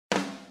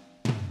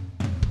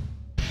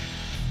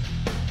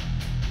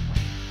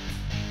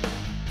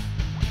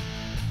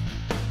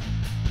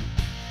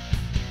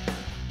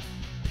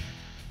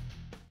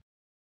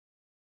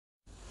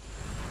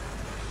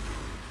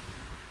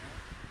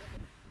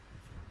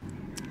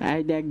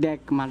এই দেখ দেখ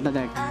মালটা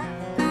দেখ,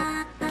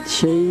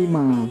 সেই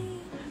মা।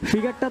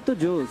 ফিগারটা তো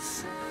জোস।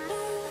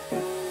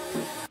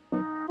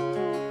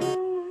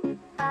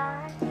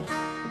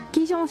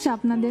 কি সমস্যা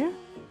আপনাদের?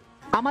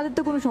 আমাদের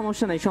তো কোনো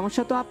সমস্যা নাই,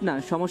 সমস্যা তো আপনার।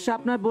 সমস্যা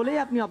আপনার বলেই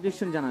আপনি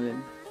অবজেকশন জানালেন।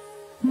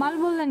 মাল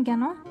বললেন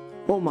কেন?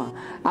 ও মা,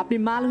 আপনি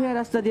মাল হয়ে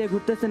রাস্তা দিয়ে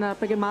ঘুরতেছেন আর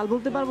আপনাকে মাল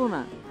বলতে পারবো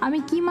না? আমি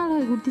কি মাল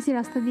হয়ে ঘুরতেছি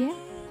রাস্তা দিয়ে?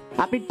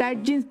 আপনি টাইট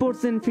জিন্স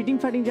পরছেন, ফিটিং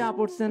ফাটিং জামা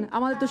পরছেন,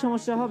 আমাদের তো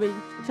সমস্যা হবেই,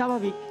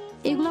 স্বাভাবিক।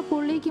 এগুলা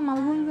পরলেই কি মাল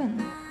বলবেন?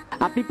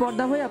 আপনি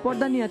পর্দা হয়ে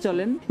পর্দা নিয়ে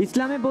চলেন,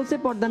 ইসলামে বলছে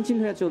পর্দানশীল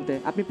হয়ে চলতে।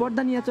 আপনি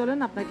পর্দা নিয়ে চলেন,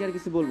 আপনাকে আর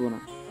কিছু বলবো না।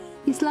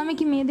 ইসলামে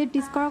কি মেয়েদের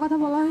টিস করার কথা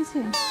বলা হয়েছে?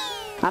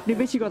 আপনি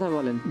বেশি কথা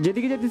বলেন,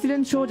 যেদিকে যেতেছিলেন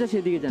সোজা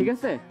সেদিকে যান, ঠিক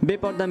আছে?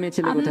 বেপর্দা মেয়ে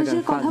ছেলে আপনাদের কোথাকার,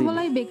 সাথে কথা ফাজিল।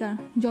 বলাই বেকার,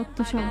 যত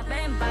সব।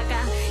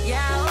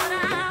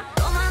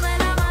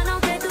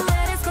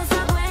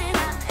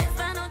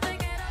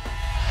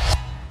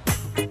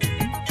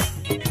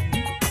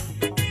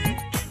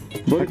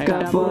 বোরকা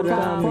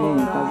পরা মেয়ে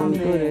পাগল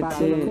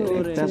করেছে,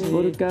 একটা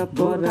বোরকা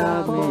পরা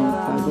মেয়ে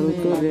পাগল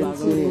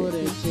করেছে।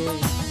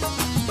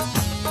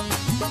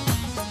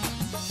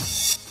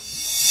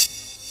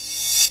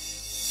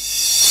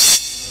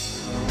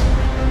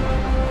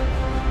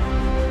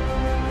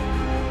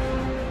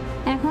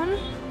 এখন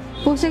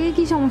পোশাকে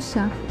কি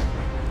সমস্যা?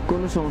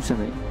 কোনো সমস্যা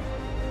নাই।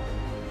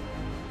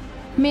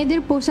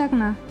 মেয়েদের পোশাক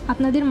না,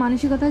 আপনাদের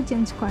মানসিকতা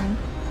চেঞ্জ করেন।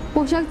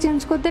 পোশাক চেঞ্জ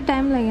করতে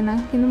টাইম লাগে না,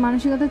 কিন্তু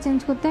মানসিকতা চেঞ্জ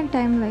করতে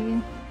টাইম লাগে।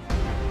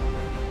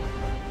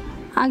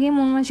 আগে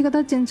মন মানসিকতা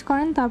চেঞ্জ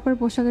করেন, তারপর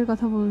পোশাকের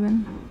কথা বলবেন।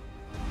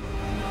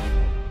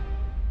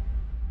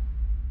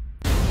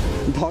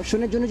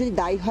 ধর্ষণের জন্য যদি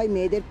দায়ী হয়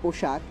মেয়েদের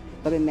পোশাক,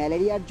 তবে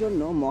ম্যালেরিয়ার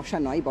জন্য মশা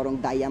নয়, বরং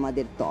দায়ী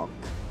আমাদের ত্বক।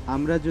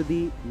 আমরা যদি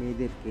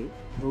মেয়েদেরকে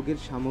ভোগের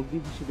সামগ্রী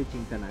হিসেবে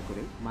চিন্তা না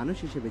করে মানুষ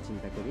হিসেবে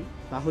চিন্তা করি,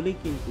 তাহলেই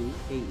কিন্তু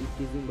এই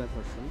ইভটিজিং বা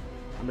ধর্ষণ,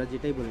 আমরা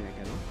যেটাই বলি না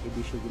কেন, এই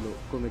বিষয়গুলো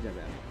কমে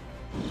যাবে। আর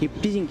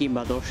হিপটিজিং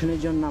কিংবা দর্শনের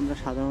জন্য আমরা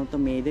সাধারণত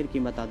মেয়েদের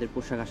কিংবা তাদের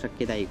পোশাক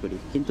আশাককে দায়ী করি,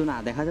 কিন্তু না,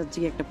 দেখা যাচ্ছে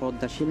কি একটা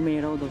পর্দাশীল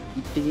মেয়েরাও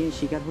হিপটিজিংয়ের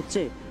শিকার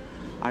হচ্ছে,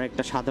 আর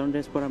একটা সাধারণ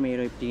ড্রেস পরা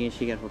মেয়েরাও হিপটিজিংয়ের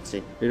শিকার হচ্ছে।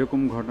 এরকম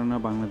ঘটনা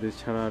বাংলাদেশ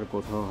ছাড়া আর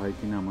কোথাও হয়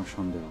কিনা আমার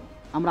সন্দেহ।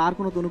 আমরা আর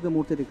কোনো তনুকে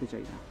মরতে দেখতে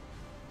চাই না।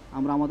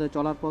 আমরা আমাদের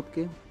চলার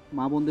পথকে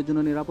মা বোনদের জন্য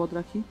নিরাপদ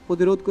রাখি,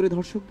 প্রতিরোধ করে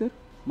ধর্ষকদের,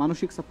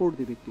 মানসিক সাপোর্ট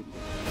দিই ব্যক্তিদের।